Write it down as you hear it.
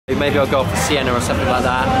Maybe I'll go off for Sienna or something like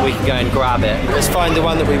that, and we can go and grab it. Let's find the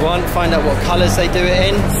one that we want, find out what colours they do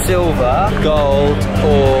it in. Silver, gold,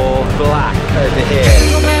 or black over here.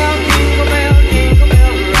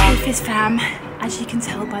 Hey Fizz fam, as you can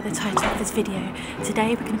tell by the title of this video,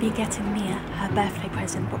 today we're going to be getting Mia her birthday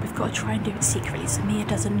present, but we've got to try and do it secretly so Mia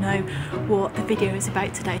doesn't know what the video is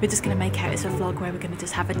about today. We're just going to make out it's a vlog where we're going to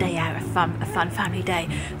just have a day out, a fun family day.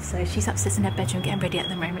 So she's upstairs in her bedroom getting ready at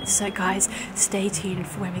the moment. So guys, stay tuned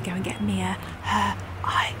for when we go and get Mia her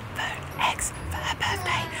iPhone X for her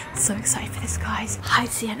birthday. So excited for this, guys. Hi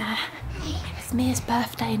Sienna. It's Mia's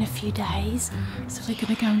birthday in a few days, so we're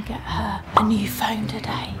going to go and get her a new phone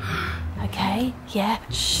today. Okay? Yeah?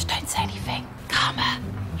 Shh, don't say anything. Karma,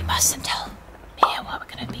 you mustn't tell Mia what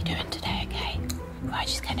we're going to be doing today, okay? Right,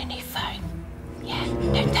 she's getting a new phone. Yeah,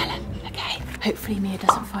 don't tell her, okay? Hopefully Mia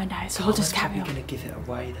doesn't find out, so we'll just carry on. She's going to give it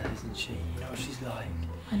away though, isn't she? You know what she's like?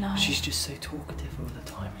 I know. She's just so talkative all the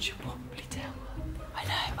time, and she'll probably tell her. I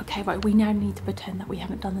know. Okay, right, we now need to pretend that we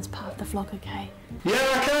haven't done this part of the vlog, okay? Yeah,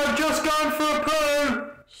 okay, I'm just going for a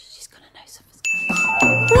poo! She's going to know something's going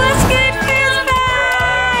on. What's good, Fizz fam?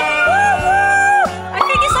 I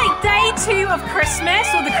think it's like day 2 of Christmas,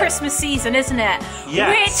 or the Christmas season, isn't it? Yes.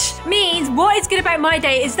 Which means, what is good about my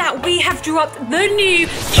day is that we have dropped the new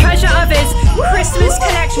Treasure Others Christmas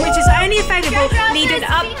collection, which is only available leading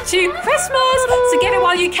up to Christmas. So get it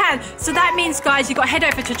while you can. So that means, guys, you've got to head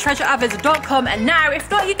over to treasureothers.com, and now, if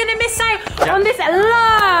not, you're going to miss out on this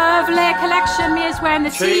lovely collection. Mia's wearing the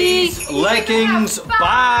tees, leggings,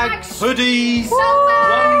 bags, hoodies,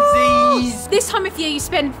 onesies. This time of year, you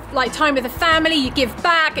spend like time with the family, you give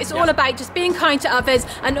back. It's all about just being kind to others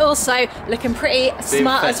and also looking pretty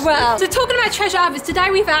smart as well. So talking about Treasure Others, today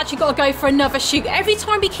we've actually got to go for another shoot. Every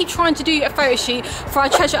time we keep trying to do a photo shoot for our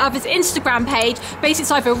Treasure Others Instagram page, basically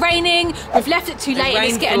it's either raining, we've left it too late, and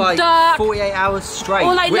it's getting like dark. 48 hours straight.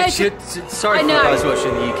 Or like sorry for guys watching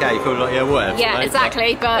in the UK, probably like, yeah, whatever. Yeah, right?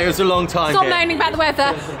 exactly. But it was a long time. Stop moaning about the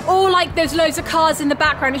weather. Or like there's loads of cars in the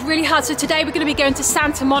background. It's really hard. So today we're going to be going to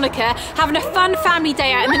Santa Monica, having a fun family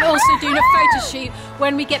day out, and then also doing a photo shoot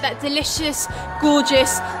when we get that delicious,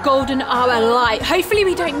 gorgeous golden hour light. Hopefully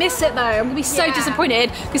we don't miss it though. I'm going to be so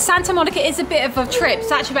disappointed because Santa Monica is a bit of a trip.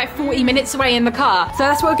 It's actually about 40 minutes away in the car. So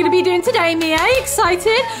that's what we're going to be doing today, Mia. Excited?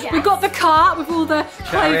 Yes. We've got the cart with all the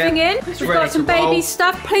clothing in. We've got some baby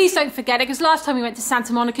stuff. Please don't forget it, because last time we went to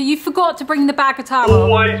Santa Monica, you forgot to bring the bag of towels.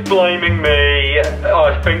 Always blaming me.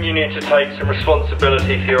 I think you need to take some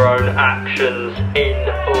responsibility for your own actions in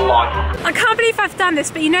life. I can't believe I've done this,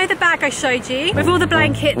 but you know the bag I showed you with all the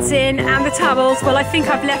blankets in and the towels? Well, I think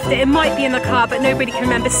I've left it. It might be in the car, but nobody can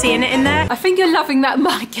remember seeing it in there. I think you're loving that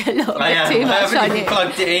mic a little bit too much, I haven't even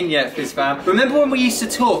plugged it in yet, Fizz fam. Remember when we used to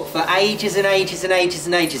talk for ages and ages and ages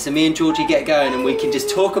and ages, and me and Georgie get going and we can just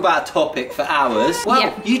talk about a topic for hours?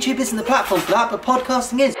 Well, YouTube isn't the platform for that, but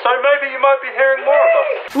podcasting is. So maybe you might be hearing more of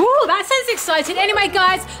us. Ooh, that sounds exciting. Anyway,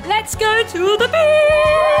 guys, let's go to the beach.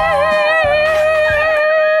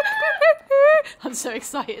 I'm so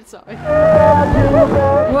excited, sorry.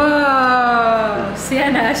 Whoa,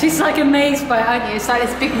 Sienna, she's like amazed by it, aren't you? It's like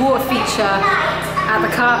this big water feature at the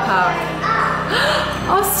car park.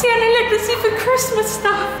 Oh, Sienna, look, there's even Christmas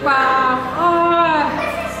stuff. Wow. Oh.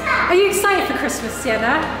 Are you excited for Christmas,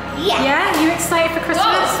 Sienna? Yeah. Yeah? Are you excited for Christmas?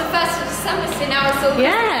 Well, it's the 1st of December, so now it's all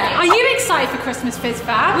Yeah. Are you excited for Christmas, Fizz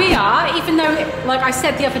fam? We are, even though, like I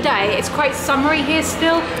said the other day, it's quite summery here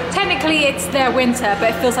still. Technically, it's their winter,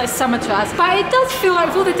 but it feels like summer to us. But it does feel like,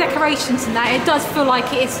 with all the decorations and that, it does feel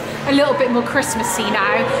like it's a little bit more Christmassy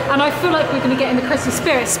now. And I feel like we're going to get in the Christmas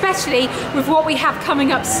spirit, especially with what we have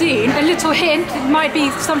coming up soon. A little hint, it might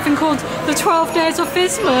be something called the 12 Days of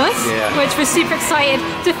Fizzmas, which we're super excited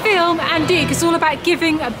to film and do, because it's all about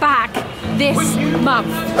giving back this month.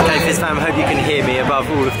 Okay, Fizz fam, I hope you can hear me above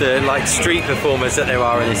all of the like street performers that there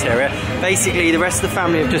are in this area. Basically, the rest of the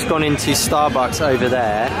family have just gone into Starbucks over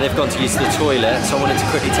there. They've gone to use the toilet, so I wanted to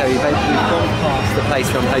quickly tell you, basically we've gone past the place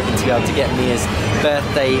where I'm hoping to be able to get Mia's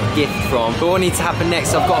birthday gift from. But what needs to happen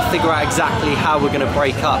next, I've got to figure out exactly how we're going to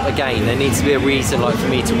break up again. There needs to be a reason like for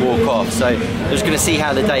me to walk off. So I'm just going to see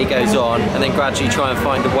how the day goes on and then gradually try and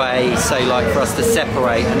find a way, say like for us to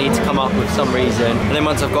separate. I need to come up with some reason. And then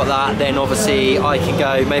once I've got that, then obviously I can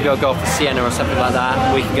go, maybe I'll go off for Sienna or something like that,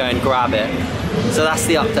 and we can go and grab it. So that's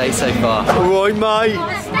the update so far. Alright, mate.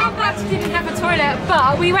 Starbucks didn't have a toilet,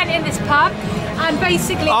 but we went in this pub And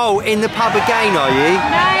basically... Oh, in the pub again, are you?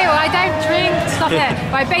 No, I don't drink. Stop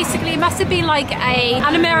it. Right, basically, it must have been like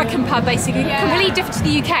an American pub, basically, completely different to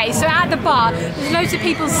the UK. So at the bar, there's loads of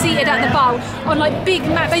people seated at the bar on like big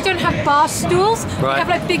they don't have bar stools. Right. They have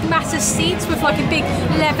like big massive seats with like a big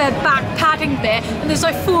leather back padding bit, and there's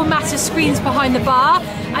like 4 massive screens behind the bar,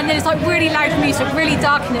 and then it's like really loud music, really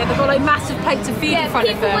dark in there. They've got like massive plates of food in front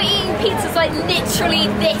of them. People were eating pizzas like literally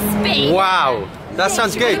this big. Wow. That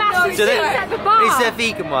sounds good. So is there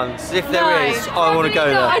vegan ones? If there is, I want to go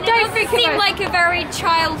there. I don't think it seemed like a very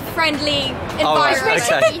child-friendly environment.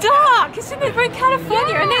 It's in the dark. It's in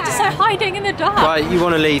California, and they're just like hiding in the dark. Right, you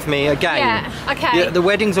want to leave me again? Yeah. Okay. The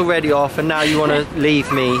wedding's already off, and now you want to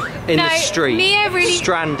leave me in the street, Mia really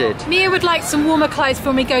stranded. Mia would like some warmer clothes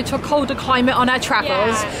when we go to a colder climate on our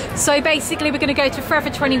travels. So basically, we're going to go to Forever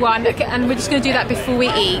 21, and we're just going to do that before we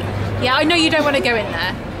eat. Yeah, I know you don't want to go in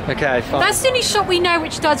there. Okay, fine. That's the only shop we know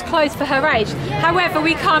which does clothes for her age. However,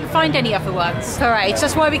 we can't find any other ones for her age.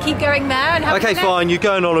 That's why we keep going there. And okay, fine. You're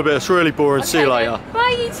going on a bit. It's really boring. See you later.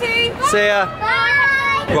 Bye, you two. Bye. See ya. Bye.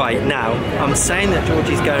 Right, now, I'm saying that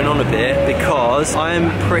Georgie's going on a bit because I'm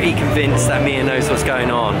pretty convinced that Mia knows what's going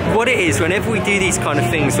on. What it is, whenever we do these kind of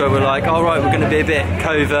things where we're like, all right, we're going to be a bit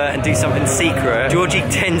covert and do something secret, Georgie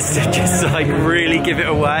tends to just like really give it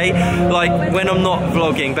away. Like when I'm not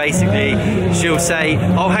vlogging, basically, she'll say,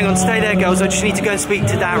 oh, hang on, stay there, girls. I just need to go and speak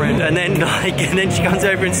to Darren. And then she comes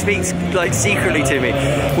over and speaks like secretly to me,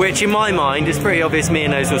 which in my mind is pretty obvious Mia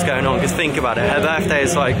knows what's going on, because think about it. Her birthday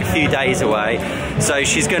is like a few days away. So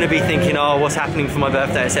she's going to be thinking, oh, what's happening for my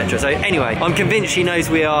birthday, etc. So anyway, I'm convinced she knows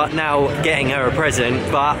we are now getting her a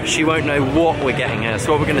present, but she won't know what we're getting her.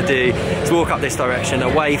 So what we're going to do is walk up this direction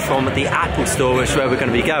away from the Apple store, which is where we're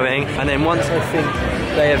going to be going. And then once I think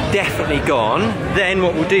they have definitely gone, then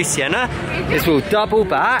what we'll do, Sienna, is we'll double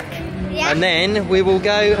back, and then we will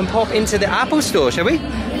go and pop into the Apple store, shall we?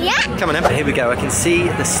 Yeah. Come on then. Here we go. I can see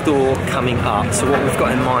the store coming up. So what we've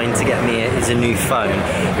got in mind to get Mia is a new phone.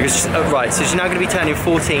 Because right, so she's now going to be turning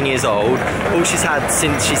 14 years old. All she's had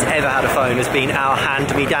since she's ever had a phone has been our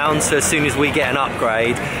hand-me-down. So as soon as we get an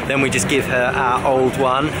upgrade, then we just give her our old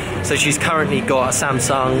one. So she's currently got a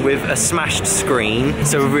Samsung with a smashed screen.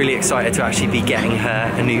 So we're really excited to actually be getting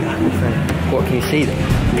her a new Apple phone. What can you see there?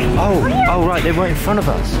 Oh right, they're right in front of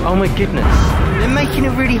us. Oh my goodness. They're making it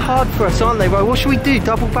really hard for us, aren't they? Right, what should we do?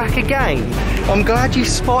 Double back again? I'm glad you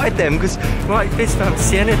spotted them, because, right, Fizz fam,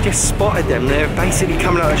 Sienna just spotted them. They're basically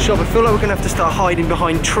coming out of the shop. I feel like we're going to have to start hiding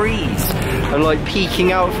behind trees and, like,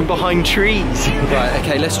 peeking out from behind trees. Right,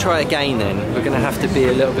 okay, let's try again then. We're going to have to be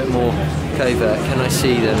a little bit more covert. Can I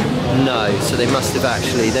see them? No, so they must have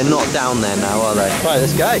actually, they're not down there now, are they? Right,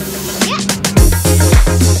 let's go.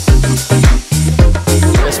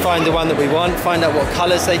 Let's find the one that we want, find out what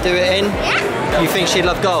colours they do it in. Yeah. You think she'd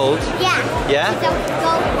love gold? Yeah. Yeah? The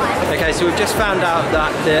gold one. Okay, so we've just found out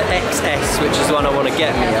that the XS, which is the one I want to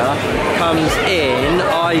get Mia, comes in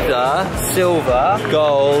either silver,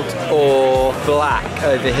 gold, or black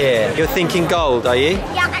over here. You're thinking gold, are you?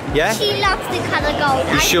 Yeah. Yeah? She loves the colour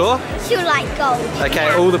gold. You sure? She'll like gold. Okay,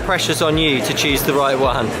 yeah. all the pressure's on you to choose the right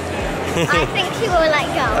one. I think she will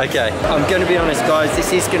like gold. Okay, I'm going to be honest guys,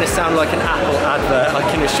 this is going to sound like an Apple advert, I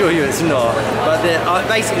can assure you it's not. But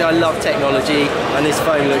basically I love technology, and this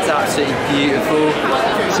phone looks absolutely beautiful.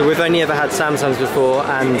 So we've only ever had Samsungs before,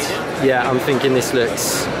 and yeah, I'm thinking this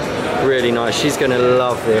looks really nice. She's going to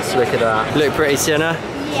love this, look at that. Look pretty, Sienna?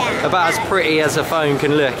 Yeah. About as pretty as a phone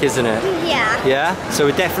can look, isn't it? Yeah. Yeah? So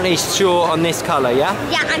we're definitely sure on this colour, yeah?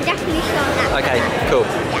 Yeah, I'm definitely sure on that. Okay, cool.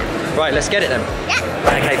 Yeah. Right, let's get it then. Yeah.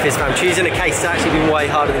 Okay, Fizz fam, choosing a case has actually been way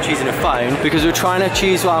harder than choosing a phone, because we're trying to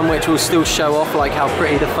choose one which will still show off like how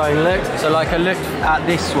pretty the phone looks. So like I looked at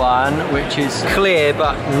this one, which is clear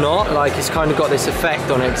but not, like it's kind of got this effect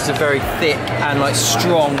on it. It's a very thick and like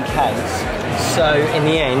strong case. So in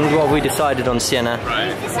the end, what have we decided on, Sienna?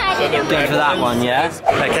 We decided on Go for that one, yeah?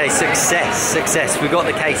 Okay, success. We got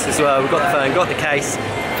the case as well, we got the phone, got the case.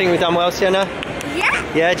 Think we've done well, Sienna?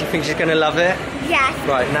 Yeah. Yeah, do you think she's going to love it? Yes.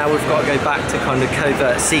 Right, now we've got to go back to kind of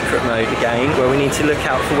covert secret mode again, where we need to look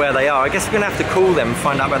out for where they are. I guess we're going to have to call them and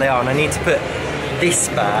find out where they are, and I need to put this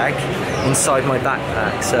bag inside my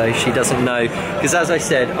backpack so she doesn't know, because as I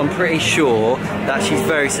said, I'm pretty sure that she's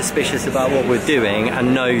very suspicious about what we're doing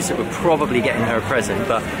and knows that we're probably getting her a present,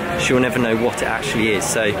 but she'll never know what it actually is.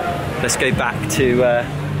 So let's go back to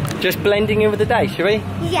just blending in with the day, shall we?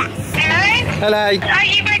 Yes. Hello? Hello. Are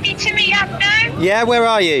you ready to meet up now? Yeah, where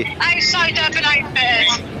are you? Outside Urban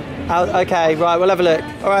Outfitters. Oh, okay, right, we'll have a look.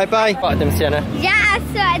 All right, bye. Bye, them, Sienna. Yeah,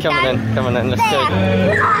 so Come on then, let's go.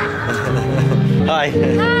 Hi.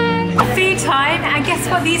 Hi. Food time, and guess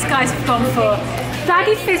what these guys have gone for?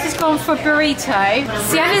 Daddy Fizz has gone for burrito.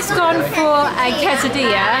 Sienna's gone for a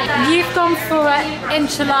quesadilla. You've gone for an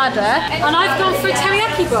enchilada. And I've gone for a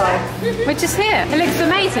teriyaki bowl, which is here. It looks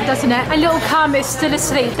amazing, doesn't it? And little Karma is still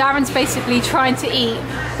asleep. Darren's basically trying to eat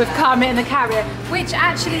with Karma in the carrier, which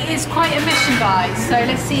actually is quite a mission, guys. So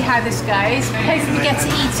let's see how this goes. Hopefully we get to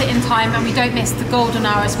eat it in time and we don't miss the golden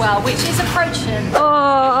hour as well, which is approaching.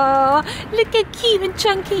 Oh, look how cute and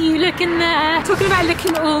chunky you look in there. Talking about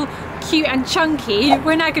looking all cute and chunky,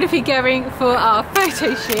 we're now going to be going for our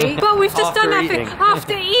photo shoot. But we've just done that thing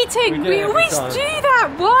after eating. We always do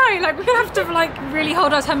that. Why? Like, we're going to have to like really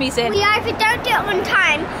hold our tummies in. We either don't do it on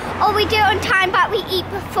time or we do it on time but we eat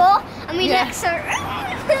before and we look so...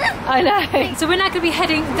 I know. So we're now going to be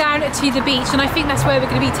heading down to the beach, and I think that's where we're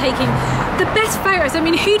going to be taking the best photos. I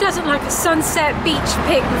mean, who doesn't like a sunset beach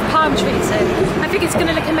pic with palm trees in? I think it's going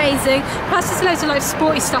to look amazing. Plus there's loads of like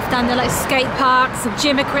sporty stuff down there, like skate parks and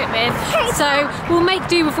gym equipment. So we'll make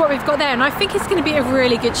do with what we've got there, and I think it's going to be a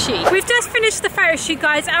really good shoot. We've just finished the photo shoot,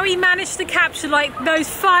 guys, and we managed to capture like those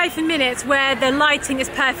 5 minutes where the lighting is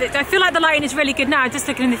perfect. I feel like the lighting is really good now, just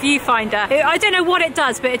looking in the viewfinder. I don't know what it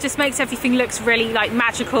does, but it just makes everything looks really like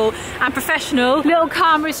magical and professional. Little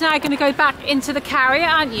Karma is now going to go back into the carrier,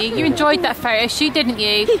 aren't you? You enjoyed that photo shoot, didn't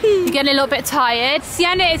you? You're getting a little bit tired.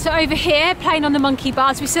 Sienna is over here playing on the monkey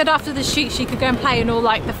bars. We said after the shoot she could go and play in all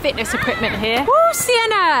like the fitness equipment here. Woo,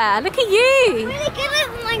 Sienna, look at you. Really good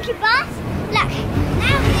at the monkey bars. Look,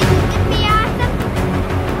 now this is me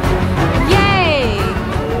awesome. Yay!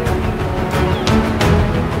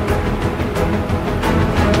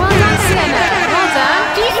 Well done, Sienna. Well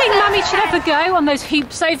done. Do you think Mummy should have a go on those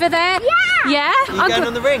hoops over there? Yeah! Yeah? Are you going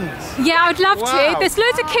on the rings? Yeah, I'd love Wow. to. There's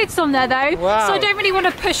loads of kids on there though, Wow. so I don't really want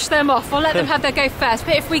to push them off. I'll let them have their go first,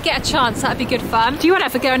 but if we get a chance, that'd be good fun. Do you want to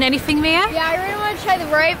have a go on anything, Mia? Yeah, I really want to try the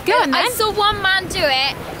rope. Go on, then. I saw one man do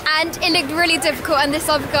it and it looked really difficult, and this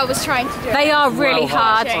other girl was trying to do it. They are really Well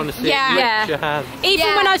hard. honestly, Yeah. lift your hands. Even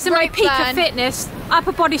Yeah, when I was in my rope peak burn. of fitness,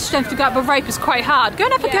 upper body strength to go up a rope is quite hard. Go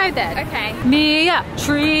and have a go then. Okay. Mia,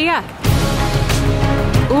 Tria.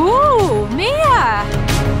 Ooh, Mia.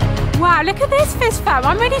 Wow, look at this Fizz fam.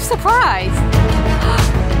 I'm really surprised.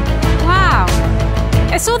 Wow.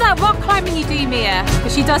 It's all that rock climbing you do, Mia.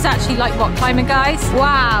 But she does actually like rock climbing, guys.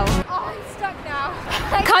 Wow. Oh, I'm stuck now.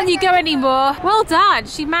 Can't you go anymore? Well done.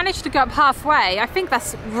 She managed to go up halfway. I think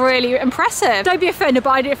that's really impressive. Don't be offended, but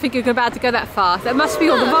I didn't think you were about to go that far. That must be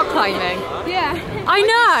all the rock climbing. Yeah. I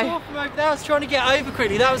know. From over there, I was trying to get over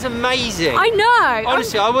quickly. That was amazing. I know.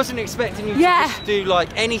 Honestly, I wasn't expecting you to just do like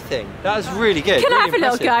anything. That was really good. Can I really have a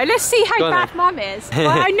little impressive. go? Let's see how Go on bad then. Mum is. Well,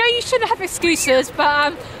 I know you shouldn't have excuses,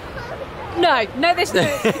 but no, there's no.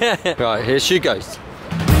 Right, here she goes.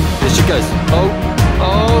 Here she goes.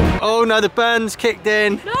 Oh no, the burn's kicked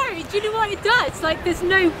in. No, do you know what it does? Like, there's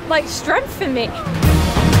no like strength in me.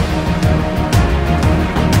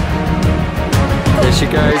 There she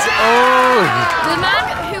goes. Oh! The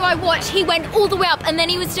man who I watched, he went all the way up and then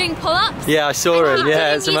he was doing pull-ups. Yeah, I saw And him. he Yeah,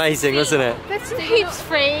 didn't it's use amazing, his feet. wasn't it? There's some hoops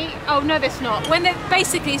free. Oh no, there's not. When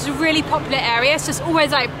basically it's a really popular area, so it's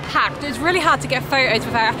always like packed. It's really hard to get photos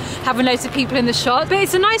without having loads of people in the shot. But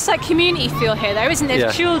it's a nice like community feel here, though, isn't there?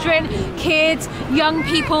 There's children, kids, young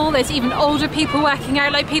people. There's even older people working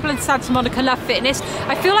out. Like people in Santa Monica love fitness.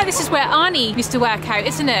 I feel like this is where Arnie used to work out,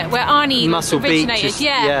 isn't it? Where Arnie Muscle Beach originated. is-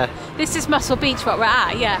 yeah. yeah. This is Muscle Beach, what we're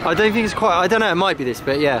at. Yeah. I don't think it's quite. I don't know. It might be this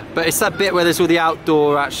bit. Yeah, but it's that bit where there's all the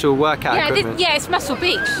outdoor actual workout equipment. Yeah, it's Muscle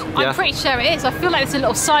Beach. Yeah. I'm pretty sure it is. I feel like there's a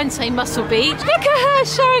little sign saying Muscle Beach. Look at her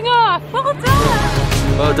showing off. Well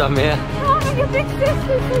done. Well done, Mia. Oh, your big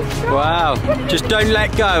sister's so strong. Wow. Just don't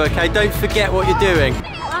let go, okay? Don't forget what you're doing.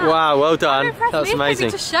 Wow, well done. Impressed. That was Mia, amazing.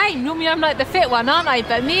 It's a shame. Normally I'm like the fit one, aren't I?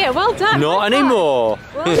 But Mia, well done. Not Well done. anymore.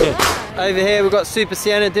 Well done. Over here we've got Super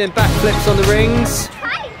Sienna doing backflips on the rings.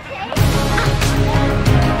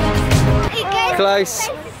 Close.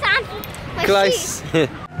 Close.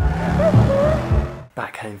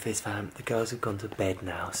 Back home, Fizz fam. The girls have gone to bed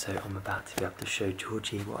now, so I'm about to be able to show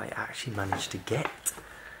Georgie what I actually managed to get.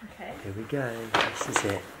 Okay. Here we go. This is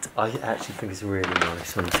it. I actually think it's really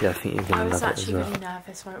nice. Honestly, I think you're going I to was love it as actually well. really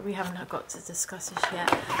nervous. Right? We haven't got to discuss this yet.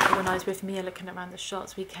 But when I was with Mia looking around the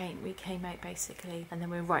shots, we came out basically, and then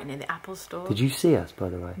we were right near the Apple store. Did you see us, by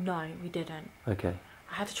the way? No, we didn't. Okay.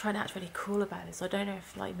 I had to try and act really cool about this. I don't know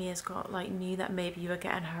if like Mia's got like knew that maybe you were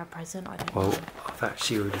getting her a present. I don't Well, know. I've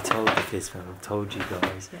actually already told the Fizz fam. I've told you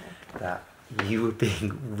guys that you were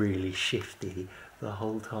being really shifty the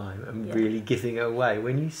whole time and really giving it away.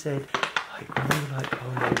 When you said, like, when you were like,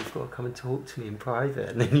 oh no, you've got to come and talk to me in private,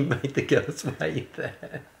 and then you made the girls wait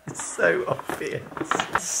there. It's so obvious.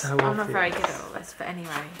 It's so obvious. I'm not very good at all this, but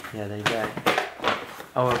anyway. Yeah, there you go.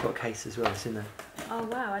 Oh, I've got a case as well, it's in there. Oh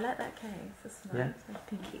wow, I like that case. That's nice. Yeah. A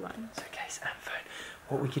pinky one. So case and phone.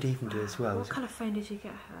 What we could even do as well What is kind of phone did you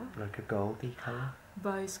get her? like a goldy colour.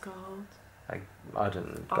 Rose gold. I don't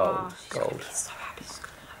know, gold. She's gonna be so happy. She's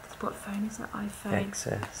gonna like this. What phone is that? iPhone.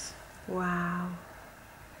 XS. Wow.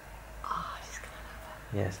 Oh, she's gonna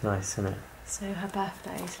love it. Yeah, it's nice, isn't it? So her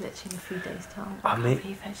birthday is literally in a few days' time. I mean, can't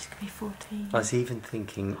believe it, she's gonna be 14. I was even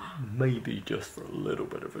thinking, maybe just for a little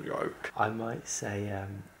bit of a joke, I might say,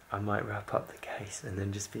 I might wrap up the case and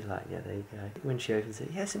then just be like, yeah, there you go. When she opens it,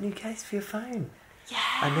 yeah, it's a new case for your phone. Yeah.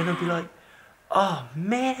 And then I'll be like, oh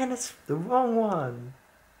man, it's the wrong one.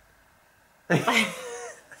 I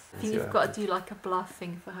think you've got to do like a bluff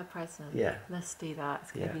thing for her present. Yeah. Let's do that.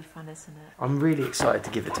 It's going to be fun, isn't it? I'm really excited to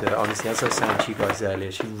give it to her, honestly. As I was saying to you guys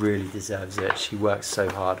earlier, she really deserves it. She works so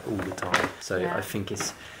hard all the time. So I think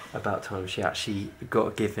it's about time she actually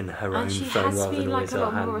got given her own phone rather than always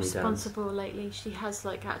our hand-me-downs. And she has been like a lot more responsible lately. She has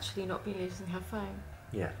like actually not been using her phone.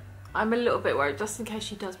 Yeah. I'm a little bit worried just in case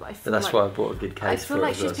she does, but I feel that's why I bought a good case. I feel for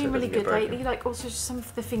like her as she's been really good broken. lately. Like also some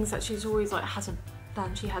of the things that she's always like hasn't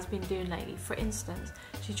done, she has been doing lately. For instance,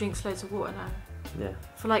 she drinks loads of water now. Yeah.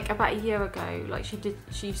 For like about a year ago, like she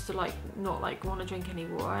used to like not like want to drink any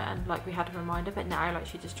water, and like we had a reminder, but now like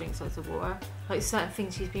she just drinks loads of water. Like certain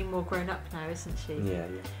things, she's been more grown up now, isn't she? Yeah.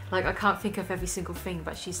 Like I can't think of every single thing,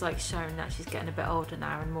 but she's like showing that she's getting a bit older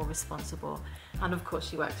now and more responsible. And of course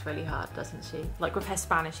she works really hard, doesn't she? Like with her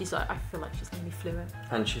Spanish, she's like, I feel like she's gonna be fluent.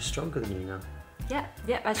 And she's stronger than you now. Yeah,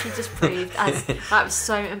 as she just proved. That was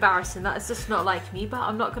so embarrassing. That is just not like me, but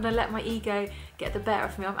I'm not going to let my ego get the better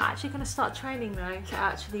of me. I'm actually going to start training though to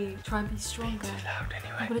actually try and be stronger. Too loud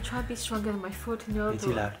anyway. I'm going to try and be stronger than my 14-year-old daughter.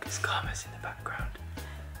 You're too loud because Karma's in the background.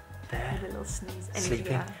 There. A little sneeze.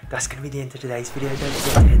 Sleeping. Yeah. That's going to be the end of today's video. Don't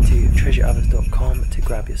forget to head to treasureothers.com to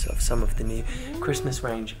grab yourself some of the new Christmas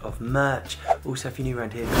range of merch. Also, if you're new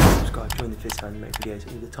around here, subscribe, join the Fizz family, make videos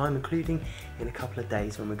all the time, including in a couple of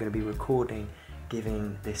days when we're going to be recording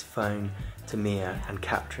giving this phone to Mia and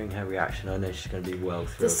capturing her reaction. I know she's going to be well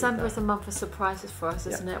thrilled. December is a month of surprises for us,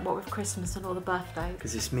 isn't it? What with Christmas and all the birthdays.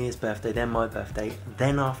 Because it's Mia's birthday, then my birthday,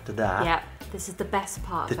 then after that... Yeah, this is the best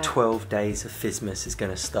part of it. The 12 days of Fizzmas is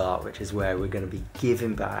going to start, which is where we're going to be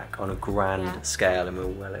giving back on a grand scale, and we're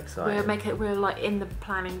well excited. We're like in the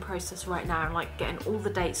planning process right now, and like getting all the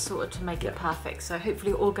dates sorted to make it perfect. So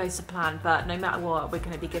hopefully it all goes to plan, but no matter what, we're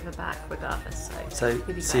going to be giving back regardless. So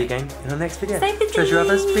see you again in our next video. Stay busy. Treasure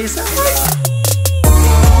Others, peace out.